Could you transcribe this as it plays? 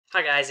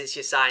Hi guys, it's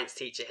your science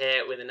teacher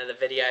here with another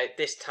video.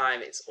 This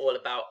time it's all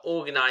about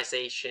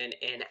organisation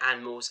in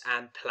animals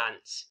and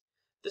plants.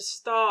 The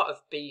start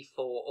of B4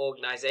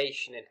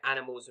 organisation in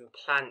animals and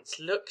plants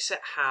looks at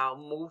how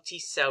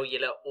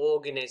multicellular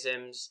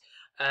organisms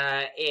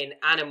in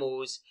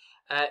animals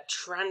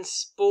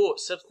transport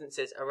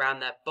substances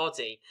around their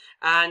body,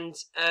 and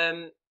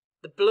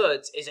the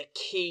blood is a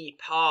key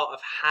part of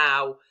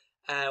how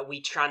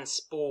we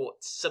transport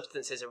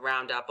substances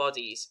around our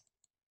bodies.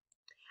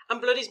 And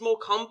blood is more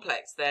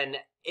complex than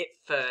it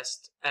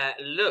first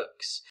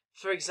looks.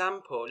 For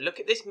example,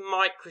 look at this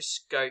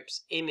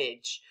microscope's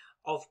image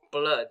of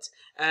blood,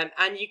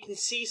 and you can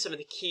see some of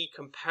the key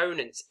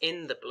components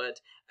in the blood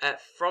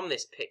from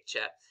this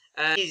picture.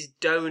 These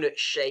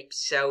donut-shaped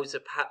cells are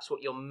perhaps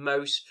what you're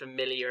most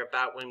familiar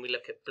about when we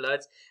look at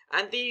blood,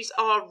 and these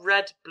are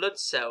red blood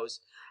cells.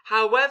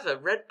 However,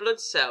 red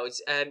blood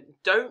cells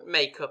don't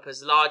make up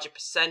as large a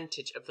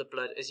percentage of the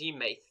blood as you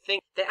may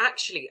think. They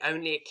actually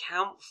only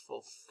account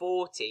for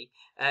 40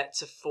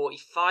 to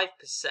 45%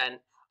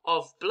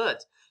 of blood.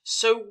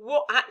 So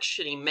what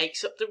actually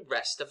makes up the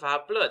rest of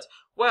our blood?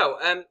 Well,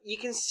 you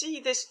can see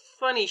this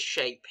funny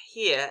shape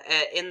here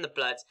in the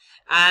blood,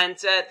 and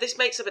this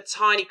makes up a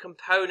tiny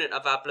component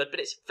of our blood,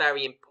 but it's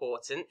very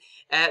important.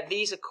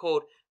 These are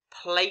called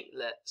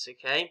platelets,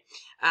 okay?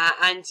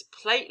 And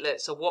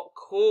platelets are what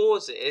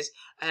causes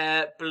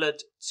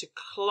blood to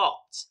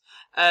clot.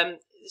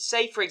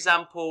 Say, for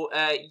example,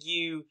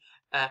 you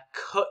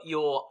cut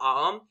your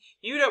arm.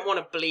 You don't want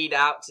to bleed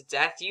out to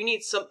death. You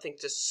need something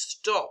to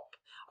stop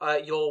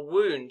your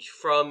wound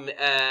from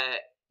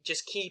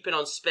just keeping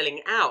on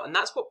spilling out, and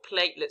that's what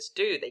platelets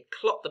do. They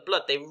clot the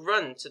blood. They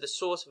run to the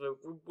source of a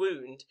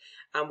wound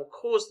and will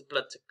cause the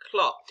blood to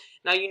clot.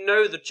 Now, you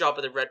know the job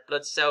of the red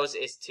blood cells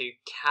is to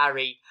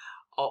carry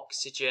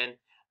oxygen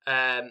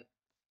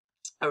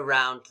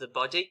around the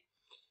body.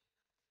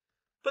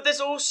 But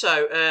there's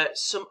also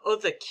some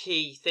other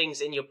key things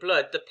in your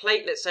blood. The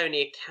platelets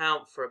only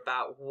account for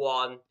about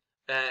 1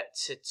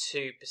 to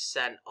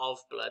 2% of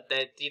blood.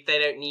 They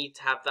don't need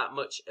to have that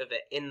much of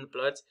it in the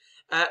blood.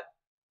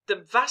 The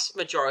vast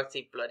majority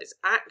of blood is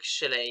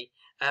actually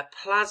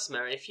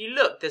plasma, and if you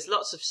look, there's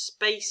lots of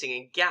spacing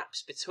and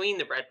gaps between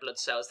the red blood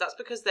cells. That's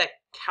because they're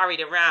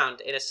carried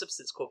around in a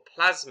substance called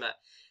plasma,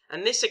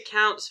 and this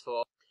accounts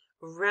for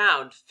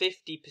around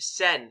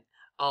 50%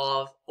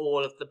 of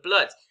all of the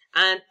blood.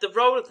 And the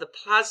role of the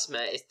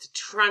plasma is to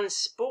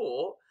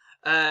transport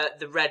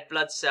the red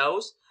blood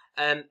cells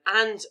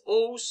and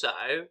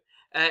also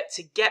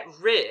to get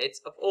rid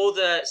of all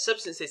the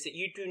substances that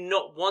you do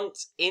not want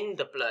in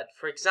the blood.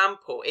 For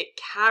example, it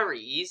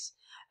carries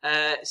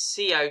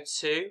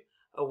CO2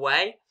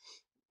 away,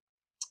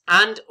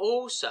 and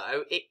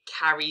also it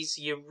carries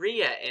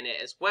urea in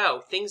it as well.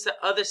 Things that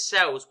other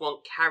cells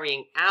want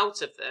carrying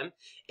out of them,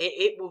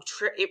 it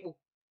will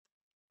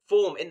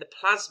form in the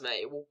plasma.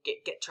 It will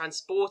get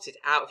transported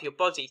out of your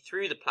body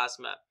through the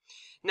plasma.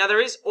 Now,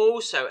 there is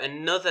also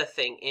another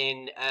thing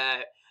in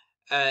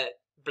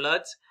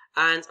blood,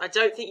 and I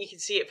don't think you can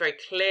see it very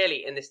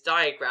clearly in this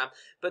diagram,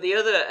 but the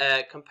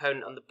other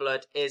component on the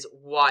blood is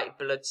white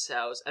blood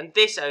cells, and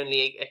this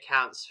only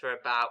accounts for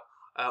about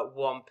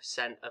 1%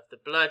 of the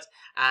blood.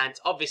 And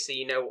obviously,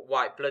 you know what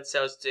white blood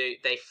cells do.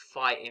 They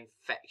fight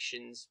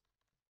infections.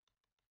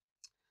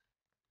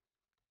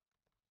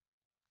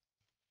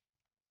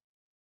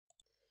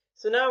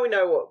 So now we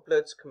know what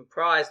blood's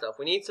comprised of,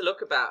 we need to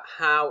look about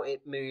how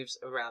it moves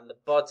around the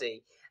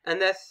body. And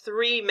there are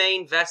 3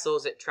 main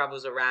vessels it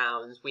travels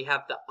around. We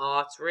have the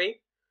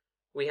artery,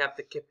 we have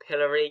the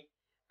capillary,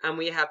 and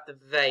we have the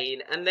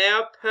vein. And they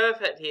are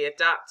perfectly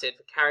adapted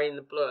for carrying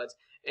the blood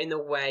in the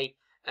way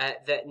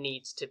that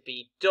needs to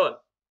be done.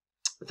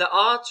 The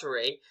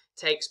artery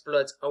takes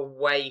blood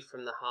away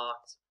from the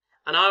heart.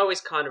 And I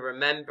always kind of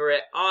remember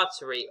it,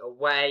 artery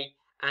away,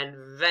 and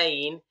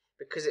vein,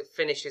 because it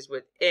finishes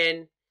with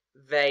in,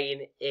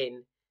 vein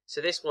in.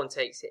 So this one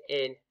takes it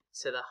in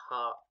to the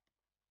heart.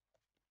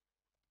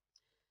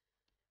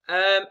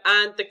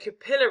 And the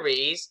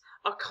capillaries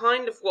are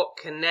kind of what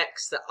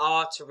connects the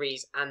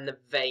arteries and the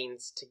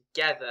veins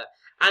together.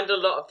 And a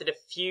lot of the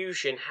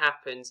diffusion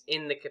happens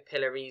in the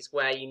capillaries,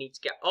 where you need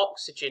to get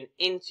oxygen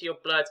into your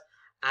blood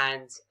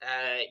and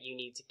you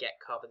need to get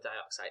carbon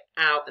dioxide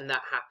out, and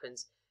that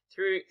happens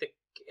through the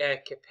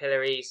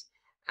capillaries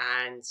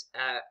and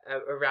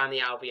around the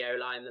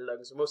alveoli and the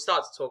lungs, and we'll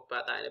start to talk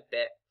about that in a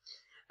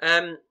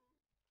bit.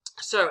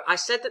 So I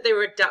said that they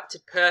were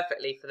adapted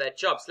perfectly for their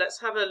jobs.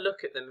 Let's have a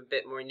look at them a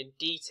bit more in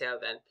detail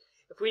then.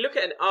 If we look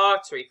at an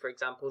artery, for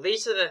example,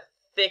 these are the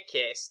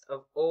thickest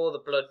of all the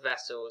blood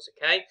vessels,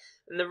 okay?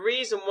 And the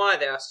reason why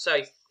they are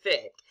so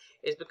thick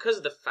is because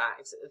of the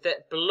fact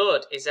that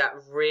blood is at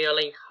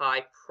really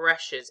high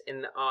pressures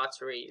in the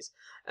arteries.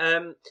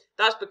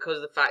 That's because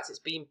of the fact it's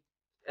being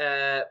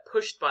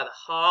pushed by the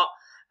heart,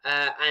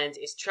 and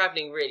it's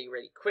traveling really,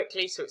 really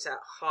quickly, so it's at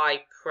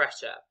high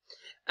pressure.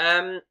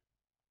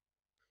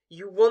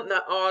 You want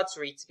that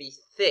artery to be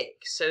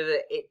thick so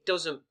that it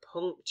doesn't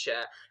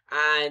puncture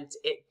and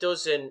it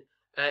doesn't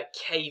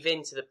cave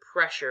into the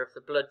pressure of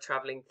the blood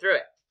travelling through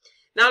it.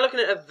 Now looking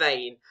at a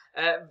vein,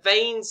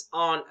 veins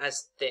aren't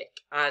as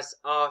thick as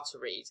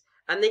arteries,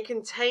 and they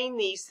contain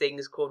these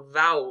things called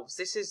valves.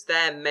 This is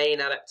their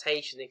main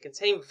adaptation. They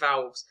contain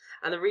valves,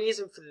 and the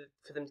reason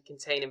for them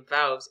containing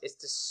valves is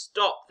to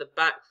stop the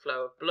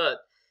backflow of blood.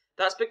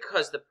 That's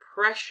because the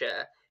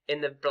pressure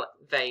in the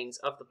veins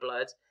of the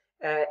blood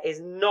is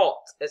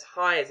not as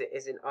high as it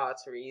is in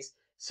arteries,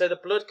 so the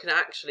blood can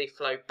actually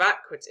flow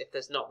backwards if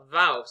there's not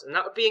valves, and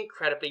that would be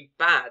incredibly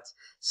bad.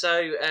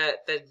 So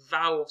there's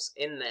valves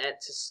in there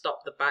to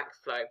stop the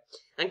backflow.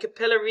 And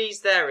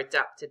capillaries, they're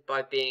adapted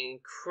by being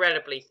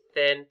incredibly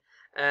thin,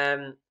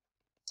 and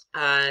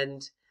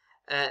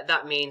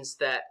that means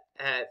that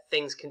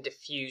things can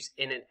diffuse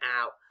in and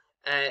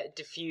out.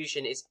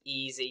 Diffusion is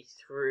easy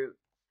through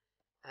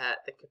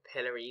the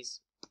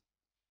capillaries.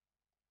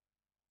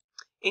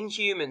 In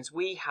humans,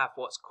 we have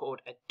what's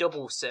called a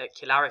double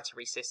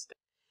circulatory system.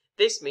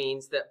 This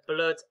means that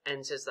blood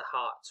enters the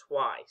heart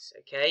twice,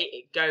 okay?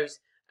 It goes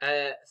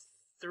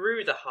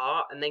through the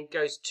heart and then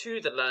goes to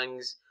the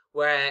lungs,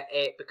 where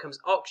it becomes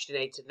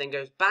oxygenated, then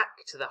goes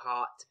back to the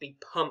heart to be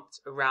pumped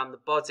around the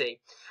body.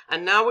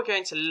 And now we're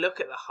going to look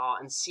at the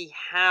heart and see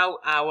how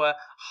our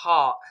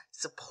heart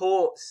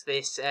supports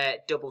this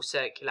double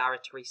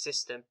circulatory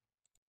system.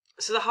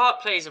 So the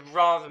heart plays a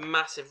rather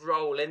massive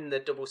role in the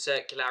double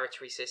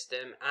circulatory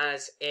system,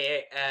 as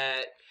it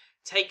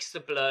takes the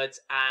blood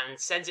and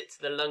sends it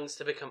to the lungs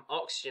to become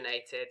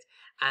oxygenated,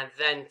 and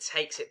then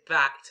takes it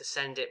back to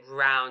send it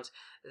round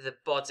the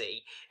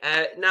body.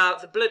 Now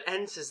the blood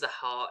enters the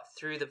heart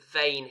through the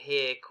vein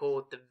here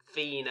called the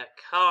vena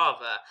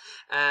cava,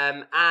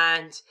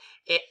 and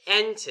it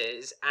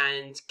enters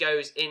and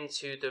goes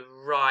into the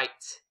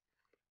right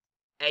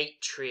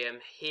atrium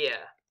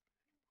here.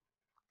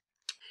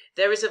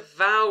 There is a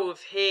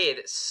valve here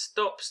that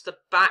stops the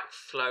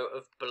backflow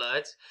of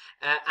blood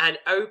and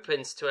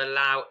opens to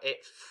allow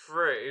it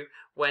through,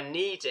 when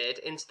needed,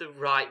 into the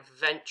right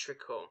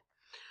ventricle.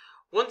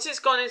 Once it's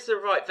gone into the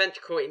right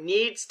ventricle, it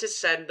needs to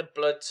send the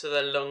blood to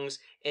the lungs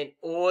in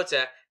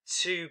order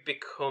to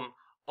become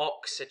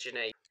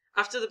oxygenated.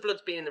 After the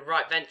blood's been in the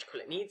right ventricle,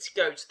 it needs to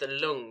go to the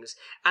lungs.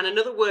 And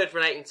another word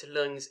relating to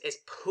lungs is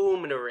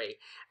pulmonary.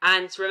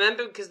 And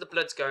remember, because the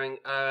blood's going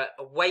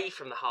away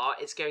from the heart,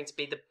 it's going to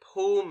be the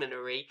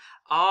pulmonary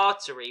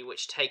artery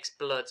which takes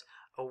blood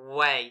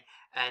away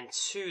and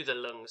to the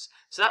lungs.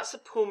 So that's the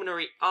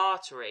pulmonary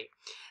artery.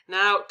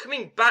 Now,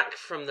 coming back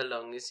from the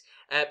lungs,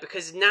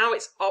 because now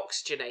it's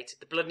oxygenated,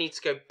 the blood needs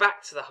to go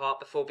back to the heart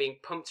before being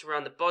pumped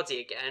around the body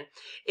again.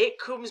 It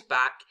comes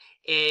back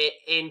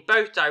in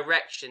both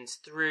directions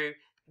through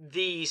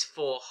these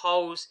four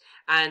holes,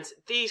 and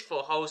these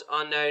four holes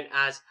are known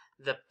as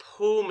the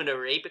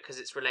pulmonary, because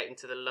it's relating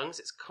to the lungs,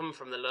 it's come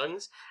from the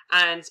lungs,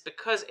 and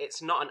because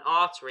it's not an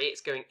artery,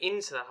 it's going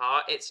into the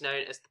heart, it's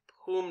known as the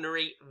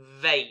pulmonary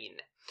vein.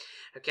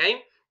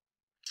 Okay,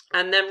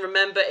 and then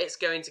remember, it's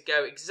going to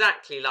go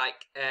exactly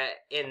like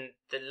in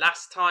the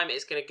last time.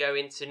 It's going to go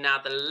into now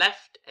the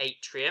left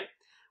atrium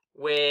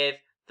with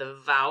the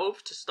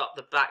valve to stop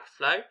the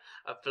backflow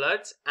of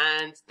blood,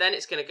 and then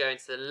it's going to go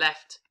into the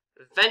left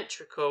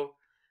ventricle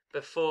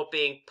before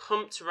being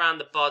pumped around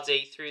the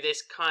body through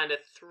this kind of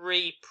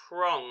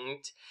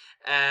three-pronged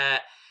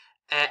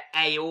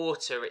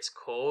aorta, it's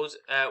called,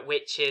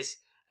 which is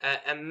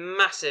a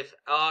massive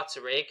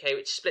artery, okay,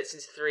 which splits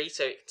into three,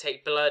 so it can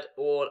take blood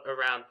all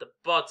around the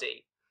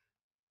body.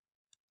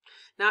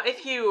 Now,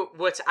 if you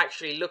were to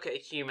actually look at a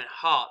human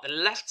heart, the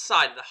left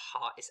side of the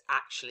heart is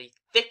actually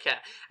thicker.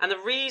 And the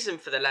reason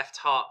for the left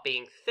heart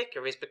being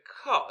thicker is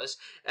because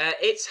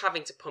it's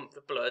having to pump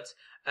the blood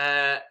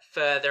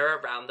further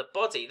around the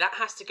body. That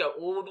has to go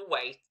all the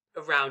way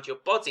around your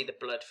body, the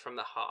blood from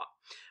the heart.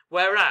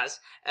 Whereas,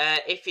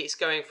 if it's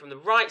going from the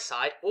right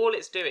side, all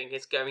it's doing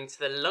is going to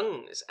the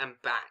lungs and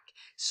back.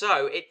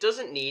 So it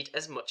doesn't need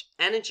as much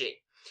energy.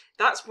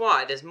 That's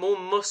why there's more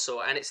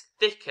muscle and it's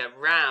thicker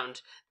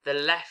round the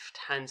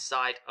left-hand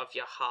side of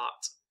your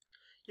heart.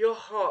 Your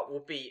heart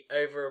will beat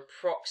over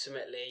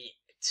approximately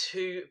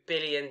 2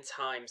 billion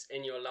times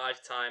in your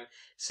lifetime.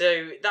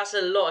 So that's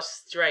a lot of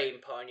strain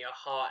put on your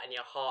heart and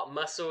your heart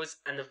muscles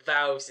and the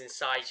valves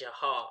inside your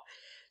heart.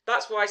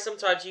 That's why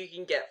sometimes you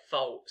can get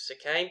faults,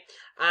 okay?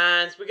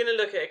 And we're going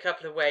to look at a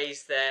couple of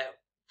ways that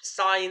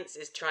science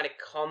is trying to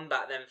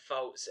combat them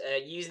faults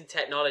using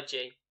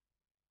technology.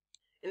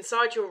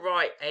 Inside your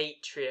right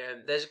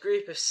atrium, there's a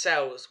group of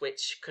cells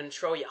which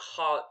control your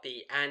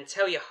heartbeat and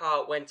tell your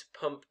heart when to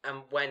pump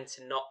and when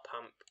to not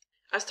pump.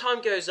 As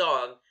time goes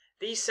on,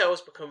 these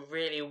cells become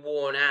really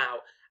worn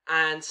out,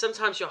 and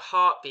sometimes your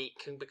heartbeat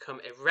can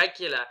become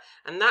irregular,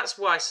 and that's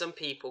why some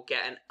people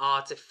get an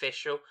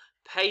artificial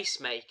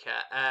pacemaker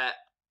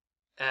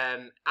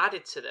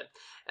added to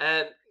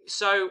them.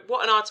 So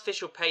what an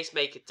artificial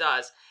pacemaker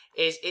does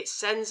is it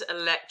sends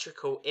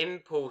electrical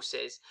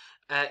impulses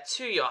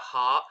to your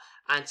heart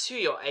and to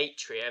your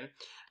atrium,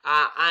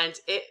 and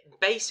it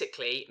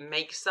basically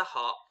makes the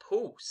heart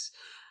pulse.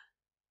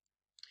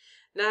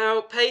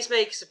 Now,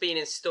 pacemakers have been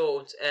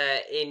installed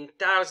in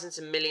thousands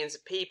and millions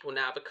of people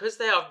now because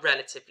they are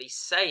relatively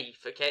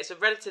safe. Okay, it's a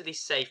relatively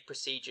safe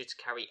procedure to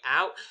carry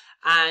out,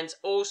 and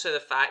also the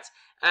fact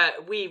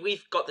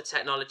we've got the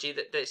technology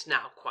that's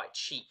now quite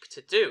cheap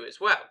to do as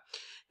well.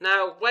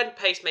 Now, when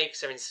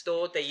pacemakers are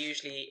installed, they're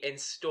usually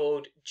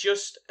installed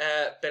just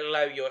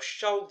below your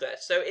shoulder,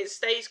 so it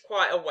stays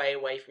quite a way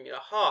away from your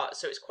heart.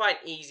 So it's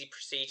quite an easy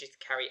procedure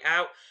to carry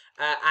out.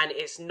 And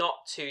it's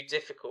not too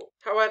difficult.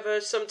 However,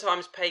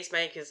 sometimes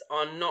pacemakers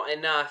are not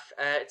enough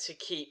to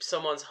keep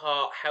someone's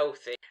heart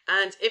healthy.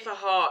 And if a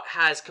heart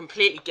has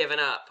completely given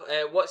up,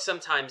 what's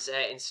sometimes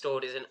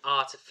installed is an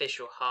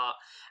artificial heart.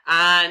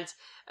 And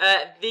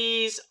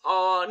these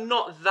are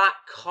not that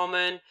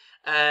common.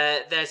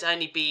 There's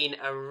only been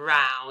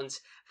around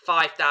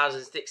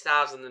 5,000,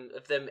 6,000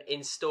 of them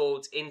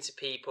installed into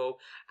people,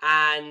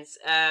 and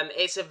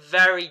it's a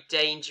very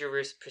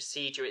dangerous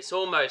procedure. It's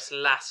almost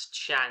last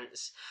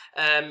chance,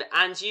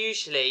 and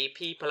usually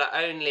people are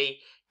only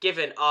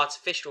given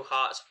artificial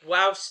hearts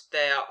whilst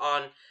they are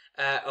on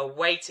a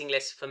waiting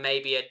list for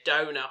maybe a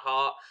donor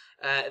heart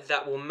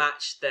that will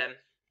match them.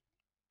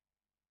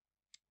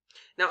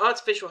 Now,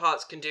 artificial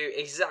hearts can do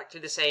exactly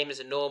the same as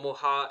a normal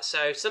heart,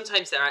 so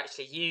sometimes they're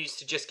actually used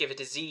to just give a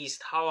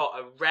diseased heart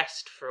a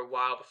rest for a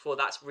while before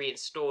that's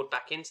reinstalled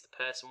back into the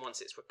person once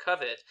it's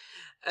recovered.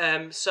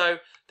 So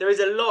there is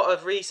a lot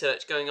of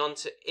research going on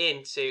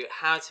into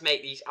how to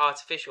make these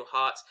artificial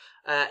hearts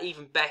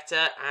even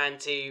better and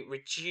to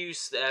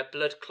reduce the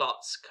blood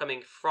clots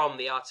coming from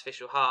the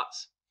artificial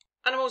hearts.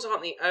 Animals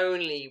aren't the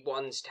only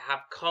ones to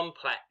have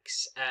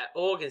complex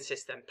organ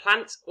system.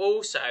 Plants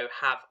also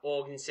have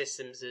organ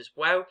systems as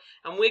well,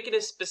 and we're going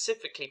to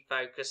specifically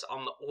focus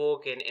on the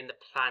organ in the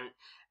plant,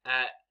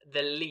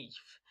 the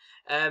leaf.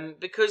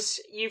 Because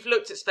you've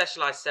looked at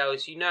specialized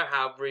cells, you know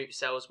how root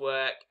cells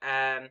work,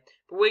 but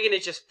we're going to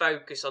just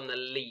focus on the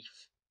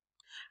leaf.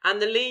 And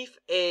the leaf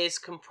is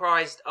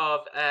comprised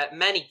of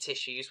many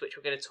tissues, which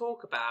we're going to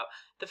talk about.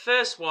 The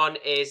first one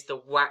is the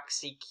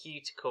waxy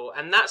cuticle,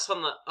 and that's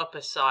on the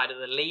upper side of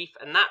the leaf,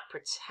 and that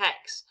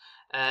protects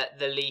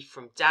the leaf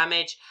from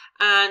damage,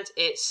 and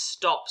it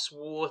stops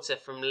water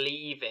from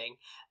leaving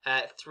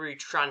through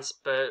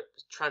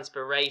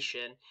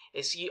transpiration.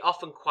 It's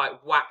often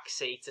quite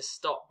waxy to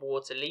stop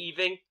water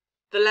leaving.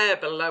 The layer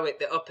below it,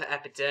 the upper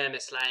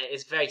epidermis layer,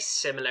 is very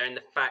similar in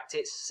the fact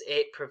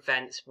it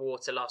prevents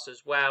water loss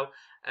as well.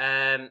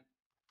 And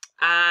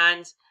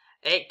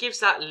it gives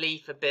that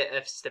leaf a bit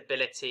of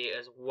stability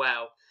as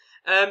well.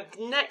 The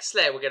next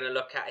layer we're going to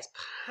look at is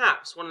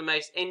perhaps one of the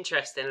most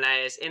interesting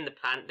layers in the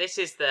plant. This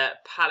is the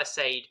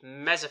palisade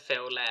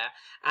mesophyll layer,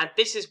 and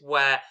this is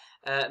where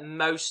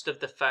most of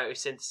the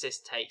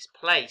photosynthesis takes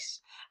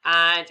place.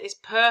 And it's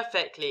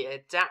perfectly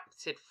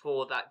adapted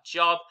for that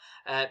job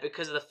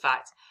because of the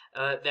fact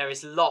there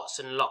is lots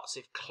and lots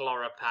of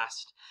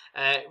chloroplast.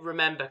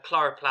 Remember,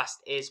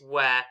 chloroplast is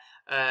where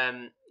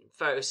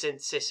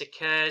photosynthesis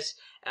occurs.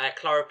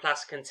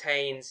 Chloroplast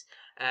contains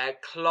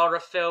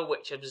chlorophyll,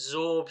 which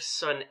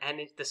absorbs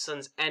the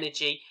sun's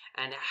energy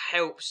and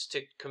helps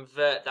to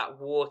convert that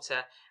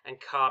water and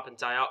carbon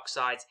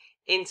dioxide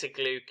into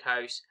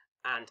glucose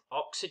and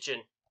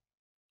oxygen.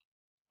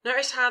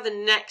 Notice how the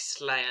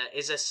next layer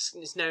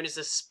is known as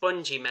a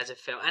spongy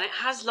mesophyll, and it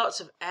has lots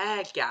of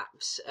air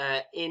gaps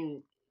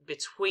in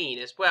between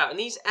as well. And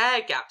these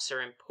air gaps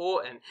are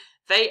important.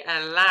 They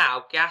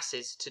allow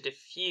gases to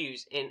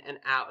diffuse in and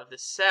out of the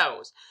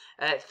cells.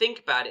 Think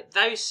about it.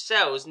 Those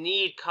cells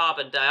need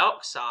carbon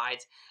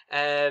dioxide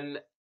to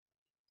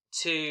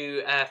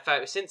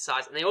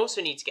photosynthesize, and they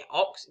also need to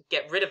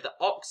get rid of the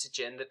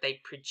oxygen that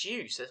they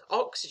produce, as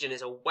oxygen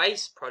is a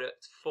waste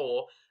product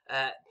for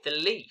the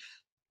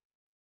leaf.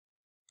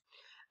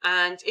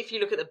 And if you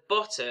look at the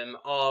bottom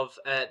of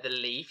the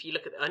leaf, you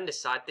look at the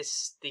underside, the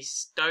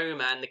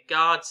stoma and the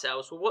guard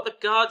cells. Well, what the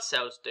guard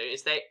cells do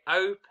is they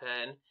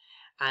open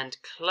and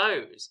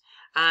close.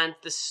 And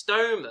the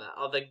stoma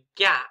are the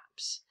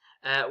gaps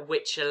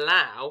which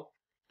allow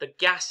the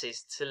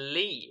gases to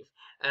leave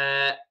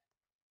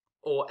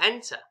or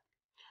enter.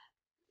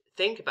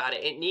 Think about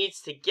it. It needs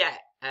to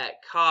get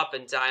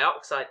carbon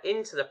dioxide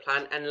into the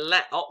plant and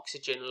let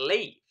oxygen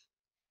leave.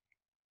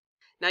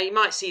 Now you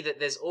might see that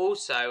there's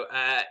also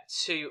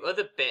two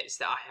other bits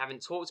that I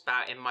haven't talked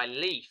about in my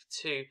leaf,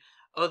 two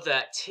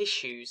other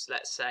tissues,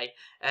 let's say,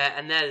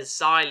 and they're the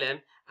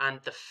xylem and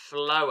the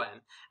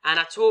phloem. And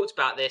I talked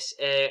about this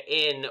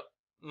in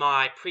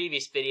my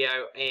previous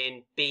video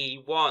in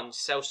B1,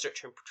 cell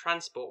structure and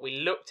transport.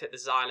 We looked at the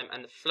xylem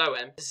and the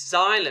phloem. The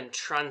xylem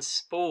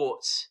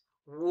transports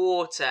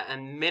water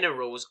and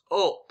minerals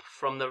up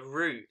from the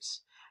roots,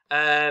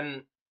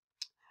 and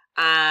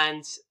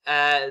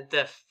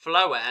the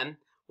phloem,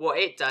 what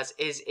it does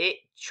is it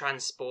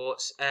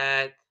transports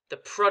the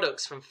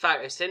products from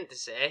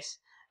photosynthesis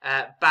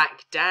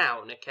back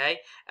down, okay?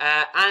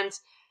 And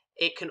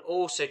it can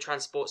also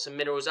transport some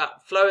minerals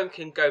up. Phloem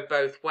can go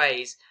both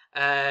ways.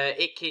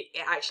 It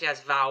actually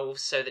has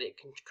valves so that it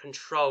can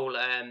control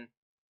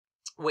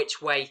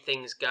which way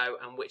things go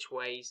and which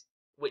ways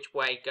which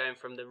way, going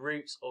from the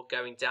roots or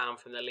going down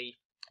from the leaf.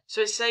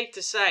 So it's safe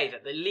to say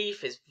that the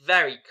leaf is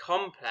very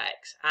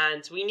complex,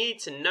 and we need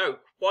to know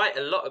quite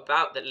a lot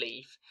about the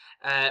leaf,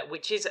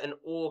 which is an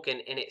organ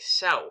in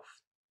itself.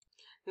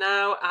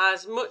 Now,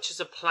 as much as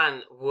a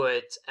plant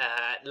would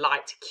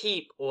like to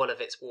keep all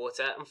of its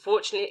water,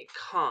 unfortunately it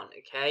can't,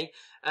 okay?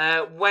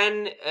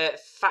 When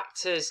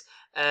factors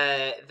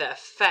that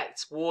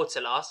affect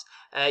water loss,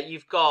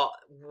 you've got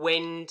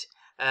wind,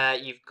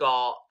 you've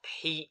got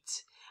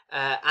heat,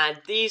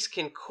 and these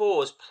can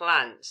cause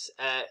plants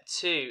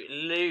to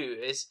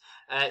lose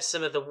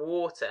some of the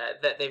water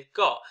that they've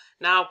got.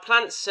 Now,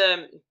 plants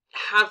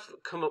have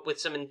come up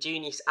with some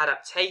ingenious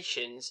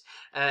adaptations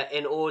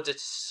in order to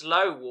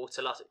slow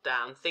water loss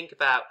down. Think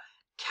about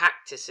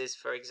cactuses,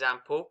 for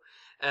example.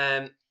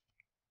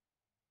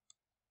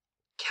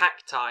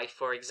 Cacti,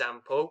 for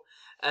example.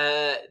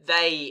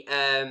 They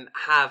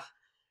have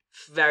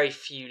very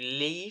few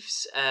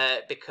leaves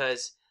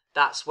because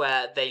that's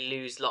where they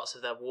lose lots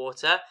of their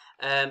water.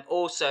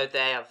 Also,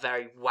 they are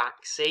very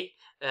waxy,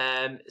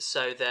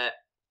 so that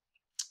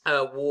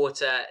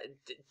water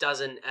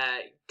doesn't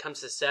come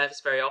to the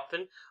surface very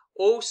often.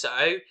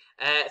 Also,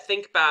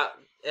 think about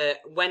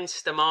when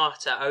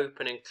stomata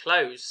open and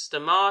close.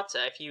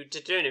 Stomata, if you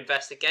do an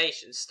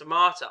investigation,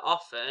 stomata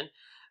often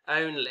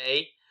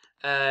only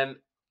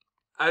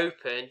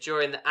open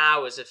during the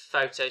hours of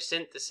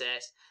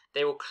photosynthesis.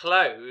 They will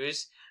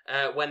close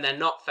when they're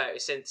not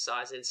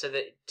photosynthesizing, so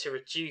that to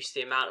reduce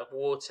the amount of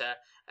water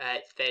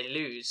they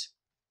lose.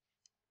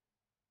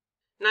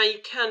 Now, you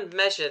can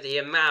measure the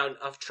amount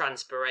of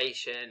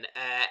transpiration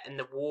and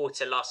the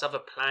water loss of a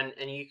plant,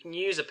 and you can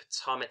use a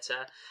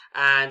potometer.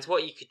 And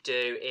what you could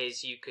do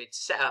is you could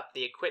set up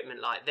the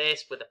equipment like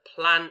this with a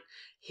plant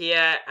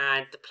here,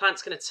 and the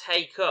plant's going to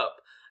take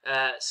up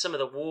some of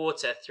the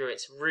water through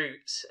its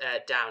roots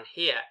down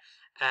here,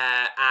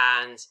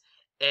 and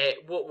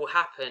what will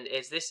happen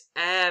is this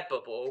air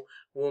bubble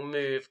will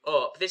move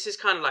up. This is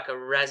kind of like a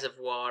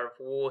reservoir of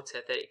water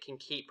that it can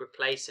keep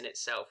replacing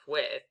itself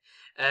with.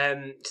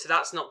 So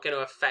that's not going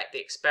to affect the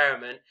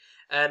experiment.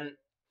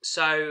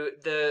 So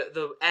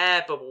the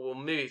air bubble will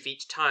move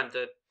each time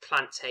the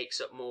plant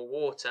takes up more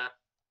water.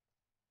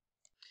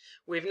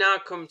 We've now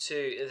come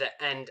to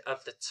the end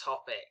of the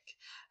topic.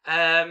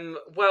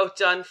 Well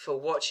done for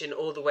watching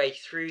all the way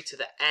through to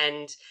the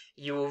end.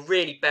 You will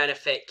really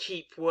benefit.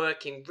 Keep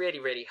working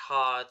really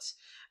hard.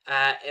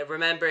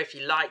 Remember, if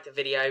you like the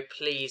video,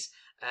 please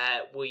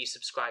will you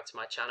subscribe to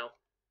my channel.